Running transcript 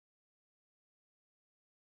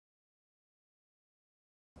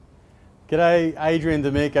G'day, Adrian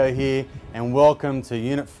D'Amico here, and welcome to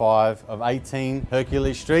Unit 5 of 18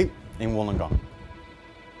 Hercules Street in Wollongong.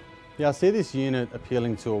 Yeah, I see this unit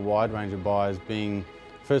appealing to a wide range of buyers, being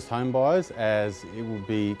first home buyers, as it will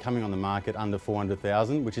be coming on the market under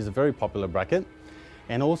 400,000, which is a very popular bracket,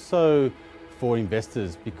 and also for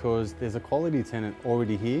investors because there's a quality tenant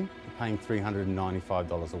already here paying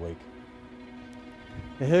 $395 a week.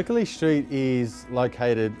 The Hercules Street is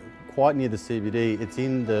located quite near the CBD. It's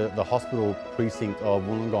in the hospital precinct of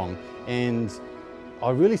Wollongong, and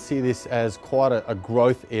I really see this as quite a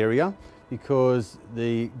growth area because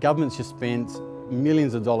the government's just spent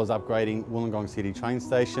millions of dollars upgrading Wollongong City train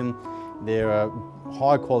station. There are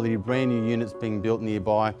high quality brand new units being built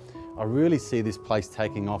nearby. I really see this place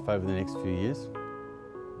taking off over the next few years.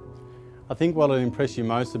 I think what will impress you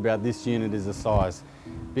most about this unit is the size.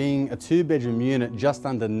 Being a 2-bedroom unit just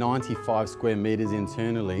under 95 square metres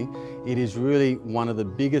internally, it is really one of the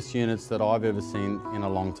biggest units that I've ever seen in a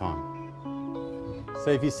long time.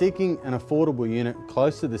 So if you're seeking an affordable unit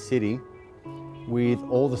close to the city with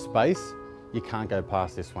all the space, you can't go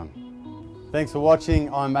past this one. Thanks for watching.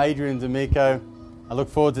 I'm Adrian D'Amico. I look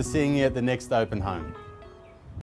forward to seeing you at the next open home.